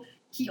 So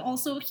he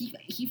also,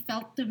 he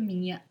felt to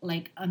me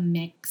like a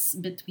mix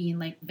between,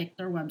 like,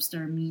 Victor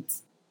Webster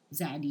meets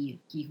Zaddy,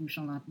 he who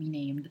shall not be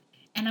named.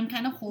 And I'm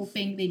kind of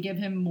hoping they give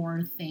him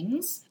more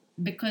things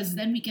because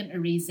then we can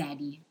erase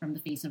Zaddy from the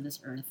face of this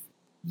earth.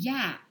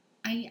 Yeah,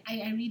 I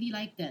really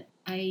liked it.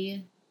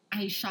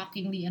 I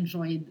shockingly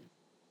enjoyed,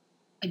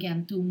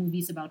 again, 2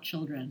 movies about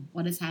children.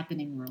 What is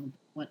happening, world?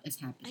 What is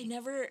happening?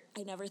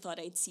 I never thought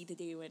I'd see the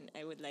day when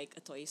I would like a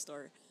Toy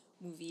Store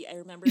movie. I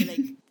remember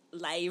like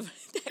live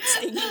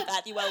texting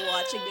Patty while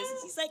watching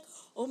this. He's like,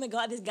 oh my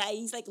god, this guy,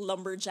 he's like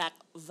lumberjack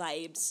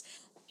vibes.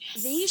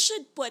 Yes. They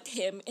should put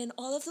him in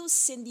all of those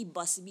Cindy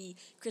Busby,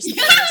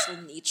 Christopher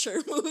Russell nature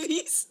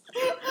movies.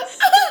 He's like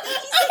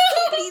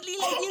completely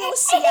like, you know,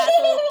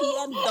 Seattle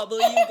PMW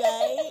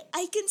guy.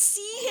 I can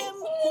see him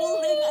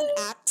holding an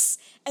axe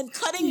and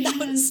cutting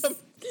down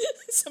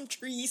some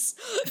trees.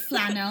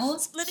 Flannel.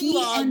 Splitting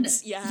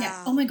logs.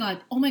 Yeah. Oh my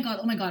god.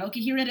 Okay,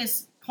 here it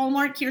is.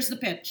 Hallmark, here's the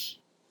pitch.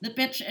 The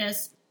pitch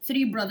is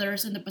 3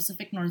 brothers in the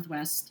Pacific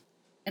Northwest.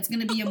 It's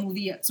going to be a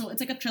movie. So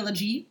it's like a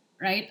trilogy,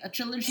 right? A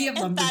trilogy of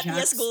lumberjacks. And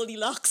Patty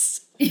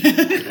Goldilocks.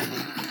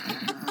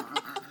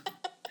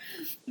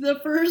 The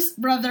first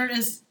brother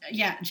is,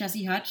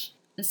 Jesse Hutch.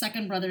 The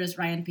second brother is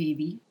Ryan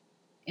Pavey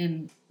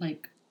in,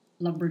 like,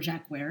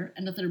 lumberjack wear.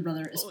 And the third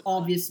brother is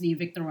obviously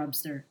Victor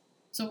Webster.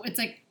 So it's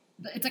like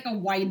a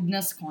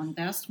wideness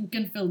contest. Who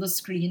can fill the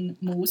screen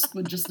most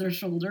with just their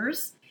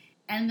shoulders?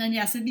 And then,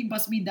 Cindy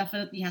Busby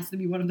definitely has to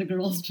be one of the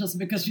girls just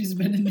because she's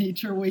been in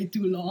nature way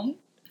too long.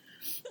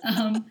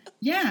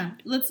 Yeah,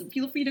 let's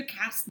feel free to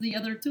cast the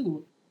other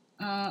two.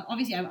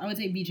 Obviously, I would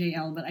say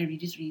BJL, but I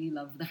just really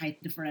love the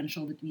height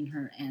differential between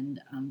her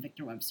and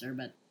Victor Webster.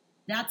 But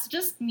that's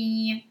just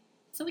me.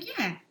 So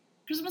yeah,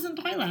 Christmas in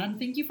Thailand.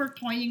 Thank you for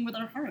toying with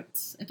our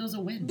hearts. It was a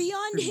win.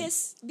 Beyond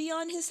his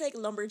like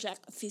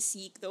lumberjack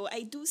physique, though,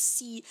 I do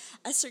see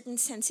a certain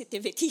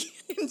sensitivity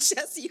in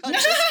Jesse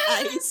Hutch's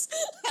eyes,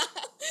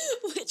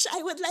 which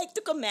I would like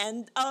to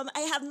commend.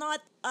 I have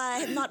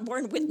not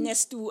borne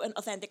witness to an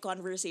authentic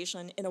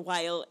conversation in a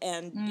while,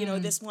 and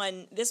this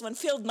one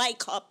filled my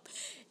cup,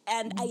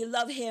 and I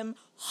love him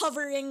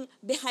hovering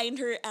behind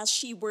her as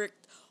she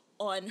worked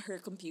on her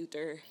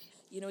computer.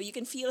 You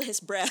can feel his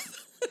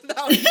breath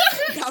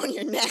down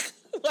your neck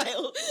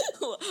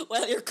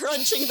while you're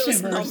crunching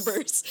those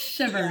numbers.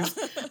 Shivers.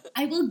 Yeah.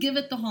 I will give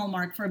it the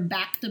Hallmark for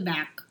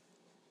back-to-back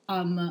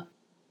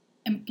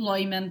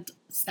employment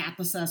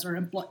statuses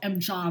or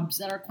jobs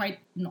that are quite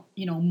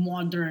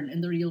modern in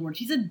the real world.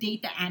 She's a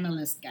data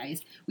analyst,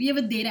 guys. We have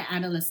a data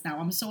analyst now.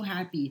 I'm so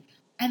happy.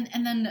 And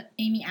then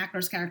Amy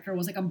Acker's character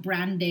was like a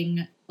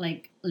branding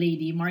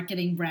lady,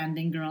 marketing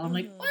branding girl. I'm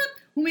like, what?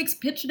 Who makes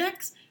pitch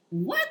decks?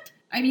 What?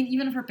 I mean,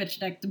 even if her pitch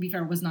deck, to be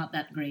fair, was not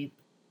that great.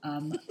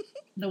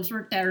 Those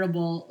were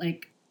terrible.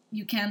 Like,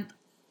 you can't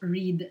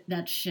read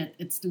that shit.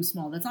 It's too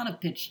small. That's not a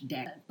pitch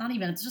deck.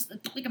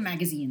 It's like a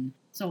magazine.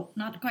 So,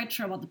 not quite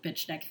sure about the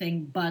pitch deck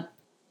thing, but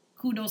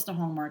kudos to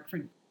Hallmark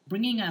for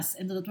bringing us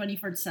into the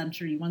 21st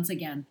century once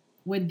again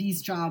with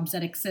these jobs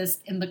that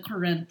exist in the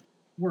current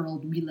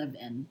world we live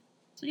in.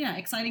 So, yeah,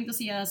 exciting to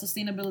see a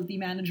sustainability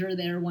manager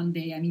there one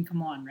day. I mean,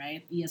 come on,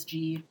 right?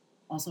 ESG.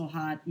 Also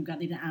hot. We've got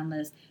data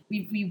analyst.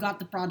 We've got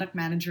the product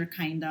manager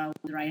kinda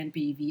with Ryan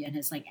Pavey and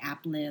his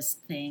app list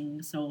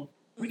thing. So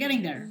we're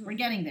getting there. We're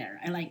getting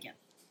there. I like it.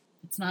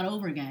 It's not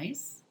over,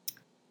 guys.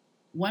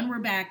 When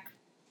we're back,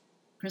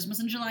 Christmas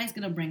in July is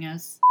gonna bring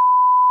us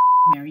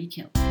Marry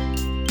Kill.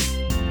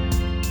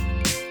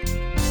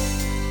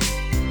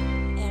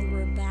 And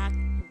we're back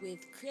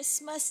with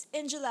Christmas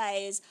in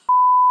July's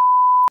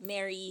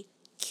Marry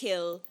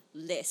Kill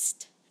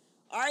list.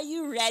 Are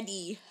you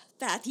ready,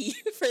 Patty,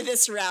 for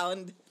this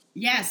round?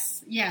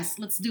 Yes,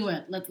 let's do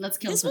it. Let's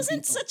kill this some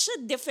wasn't people. Such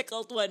a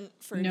difficult one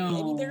for me. I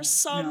mean, there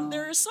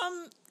are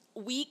some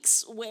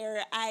weeks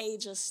where I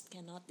just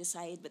cannot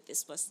decide, but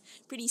this was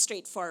pretty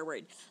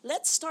straightforward.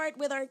 Let's start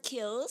with our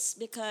kills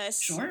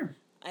because sure.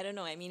 I don't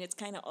know. I mean, it's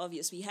kind of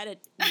obvious. We did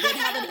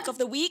have a pick of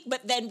the week,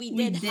 but then we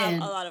did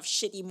have a lot of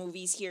shitty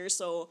movies here.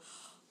 So,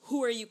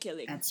 who are you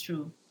killing? That's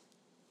true.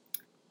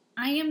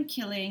 I am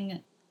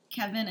killing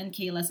Kevin and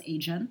Kayla's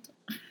agent.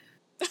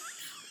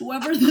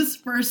 Whoever this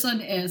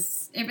person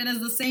is, if it is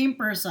the same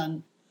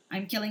person,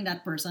 I'm killing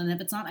that person. And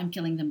if it's not, I'm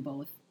killing them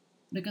both.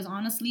 Because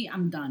honestly,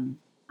 I'm done.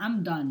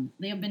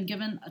 They have been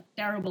given a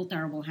terrible,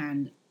 terrible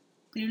hand.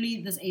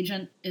 Clearly, this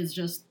agent is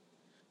just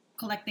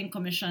collecting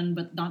commission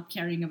but not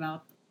caring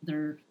about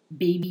their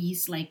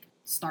babies like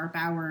star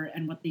power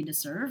and what they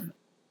deserve.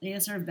 They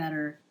deserve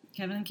better.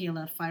 Kevin and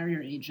Kayla, fire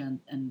your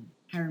agent and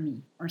hire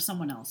me or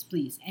someone else,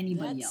 please.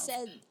 Anybody else.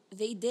 That said,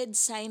 they did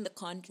sign the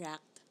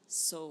contract,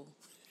 so...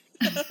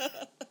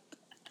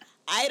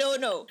 I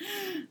don't know.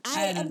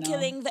 I am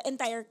killing the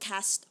entire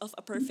cast of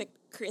A Perfect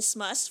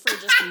Christmas for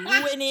just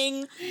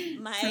ruining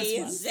my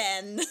Christmas.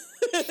 zen.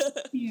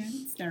 Yeah,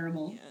 it's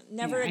terrible. Yeah,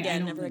 never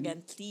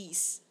again,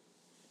 please.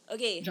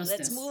 Okay, Justice.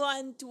 Let's move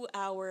on to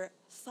our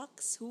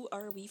fucks. Who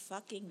are we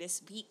fucking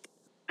this week?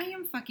 I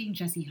am fucking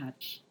Jesse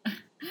Hutch.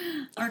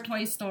 Our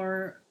toy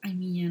store, I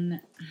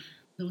mean,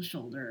 those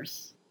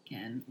shoulders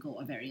can go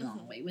a very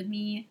long way with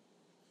me.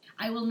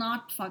 I will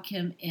not fuck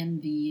him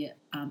in the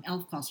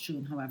elf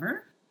costume,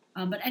 however.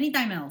 But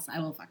anytime else, I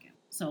will fuck him.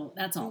 So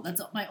that's all.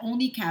 That's my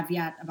only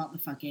caveat about the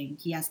fucking.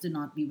 He has to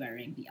not be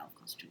wearing the elf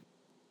costume.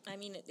 I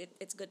mean,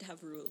 it's good to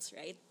have rules,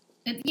 right?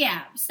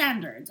 Yeah,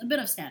 standards. A bit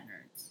of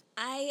standards.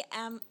 I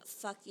am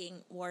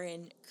fucking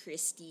Warren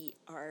Christie,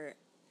 our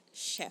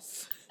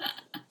chef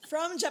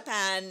from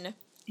Japan.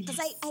 Because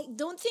I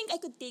don't think I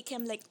could take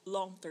him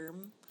long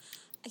term.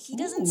 He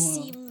doesn't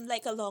seem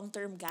like a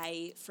long-term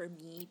guy for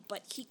me,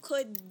 but he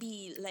could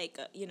be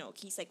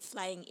he's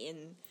flying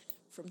in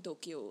from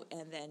Tokyo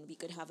and then we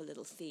could have a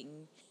little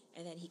thing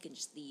and then he can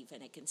just leave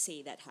and I can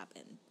say that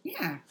happened.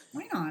 Yeah,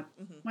 why not?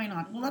 Why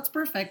not? Well, that's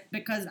perfect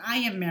because I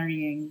am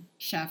marrying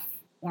Chef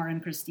Warren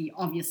Christie,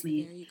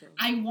 obviously. There you go.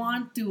 I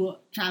want to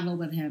travel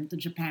with him to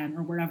Japan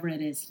or wherever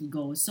it is he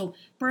goes. So,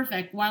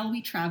 perfect. While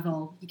we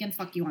travel, he can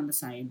fuck you on the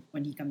side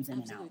when he comes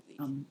in Absolutely.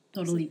 and out.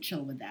 Totally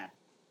chill with that.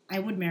 I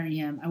would marry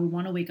him. I would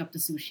want to wake up to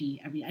sushi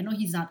I know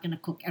he's not going to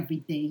cook every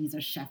day. He's a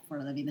chef for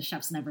a living. The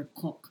chefs never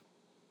cook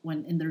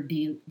when in their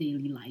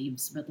daily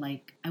lives. But,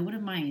 I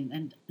wouldn't mind.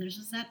 And there's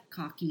just that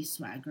cocky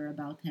swagger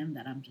about him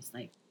that I'm just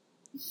like,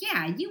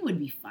 yeah, you would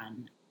be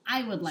fun.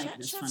 I would like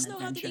this fun chefs know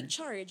adventure. how to take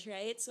charge,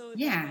 right? So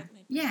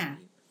Yeah.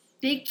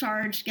 Take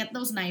charge. Get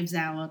those knives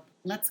out.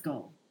 Let's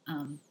go.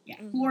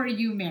 Who are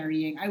you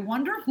marrying? I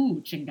wonder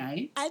who,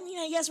 Chingai. I mean,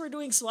 I guess we're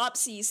doing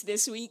swapsies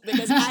this week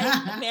because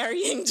I'm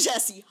marrying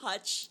Jesse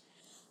Hutch.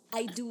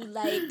 I do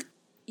like,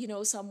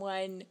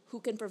 someone who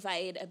can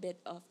provide a bit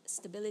of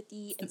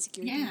stability and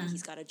security. Yeah.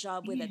 He's got a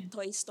job with a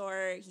toy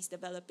store. He's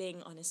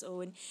developing on his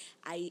own.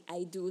 I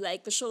do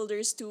like the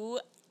shoulders too.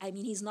 I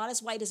mean, he's not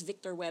as wide as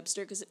Victor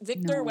Webster, because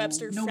Victor No,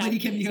 Webster nobody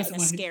can frankly be as kind of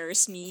wide.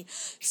 scares me.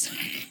 So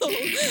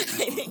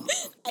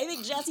I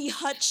think Jesse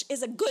Hutch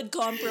is a good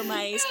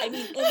compromise. I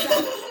mean,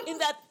 in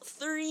that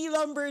three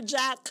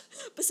lumberjack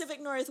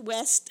Pacific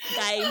Northwest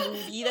guy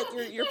movie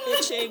that you're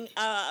pitching,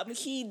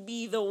 he'd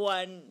be the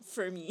one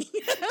for me.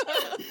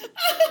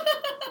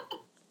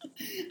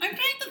 I'm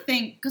trying to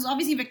think, because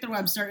obviously Victor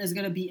Webster is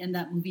going to be in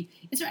that movie.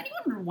 Is there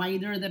anyone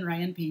wider than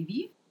Ryan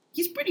Pavey?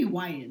 He's pretty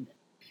wide.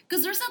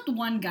 Because there's that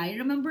one guy,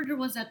 remember there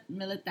was that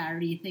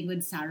military thing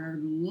with Sarah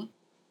Rue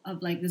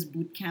of like this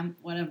boot camp,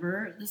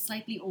 whatever. The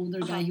slightly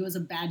older guy, he was a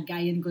bad guy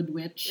in Good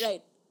Witch.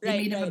 Right. They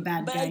made him a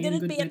bad but guy I in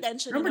didn't Good pay Witch.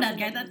 attention Remember enough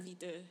that in guy? that movie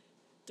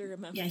to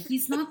remember. Yeah,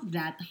 he's not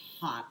that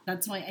hot.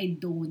 That's why I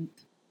don't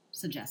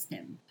suggest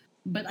him.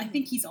 But I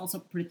think he's also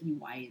pretty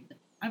wide.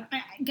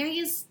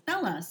 Guys,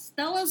 tell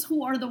us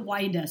who are the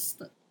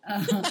widest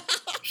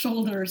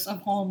shoulders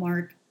of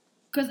Hallmark.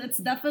 Because it's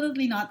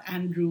definitely not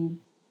Andrew,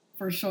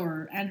 for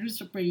sure. Andrew's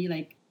a pretty,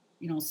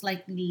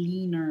 slightly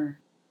leaner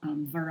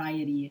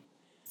variety.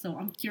 So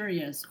I'm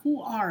curious,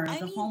 who are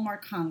the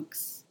Hallmark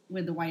hunks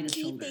with the widest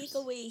Key shoulders?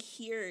 takeaway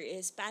here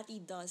is Patty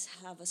does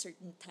have a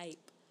certain type.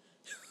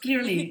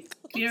 Clearly,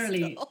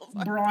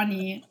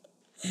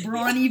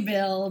 brawny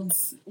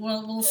builds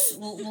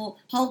will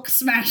Hulk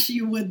smash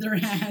you with their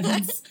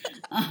hands.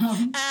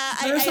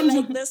 I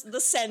like this the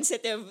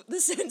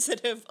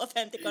sensitive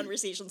authentic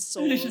conversation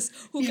souls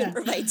who can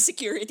provide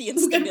security and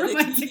stability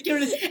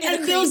in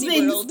and a build crazy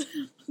things, world.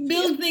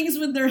 build things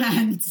with their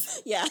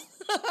hands. Yeah.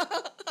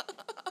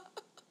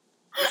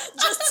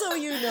 Just so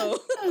you know.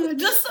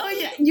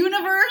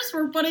 Universe,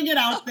 we're putting it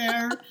out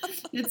there.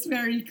 It's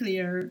very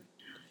clear.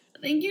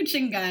 Thank you,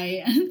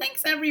 Chingai. And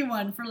thanks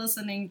everyone for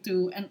listening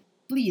to, and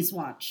please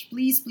watch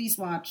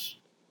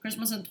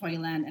Christmas in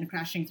Toyland and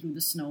Crashing Through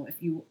the Snow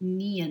if you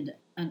need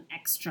an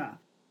extra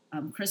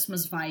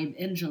Christmas vibe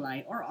in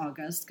July or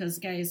August. Because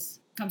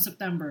guys, come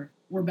September,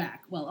 we're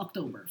back. Well,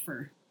 October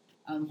for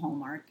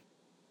Hallmark.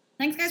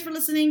 Thanks guys for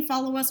listening.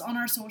 Follow us on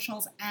our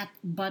socials at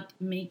But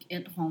Make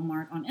It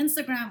Hallmark on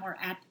Instagram or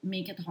at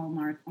Make It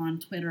Hallmark on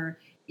Twitter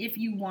if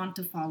you want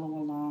to follow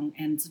along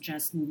and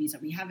suggest movies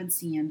that we haven't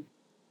seen.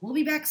 We'll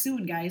be back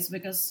soon, guys,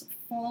 because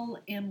Fall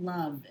in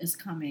Love is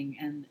coming,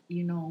 and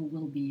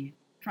we'll be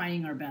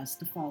trying our best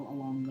to fall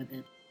along with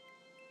it.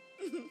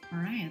 All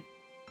right.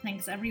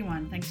 Thanks,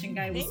 everyone. Thanks,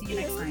 Chingai. We'll see you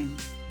next time.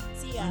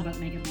 See ya. On But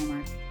Make It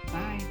Hallmark.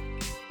 Bye.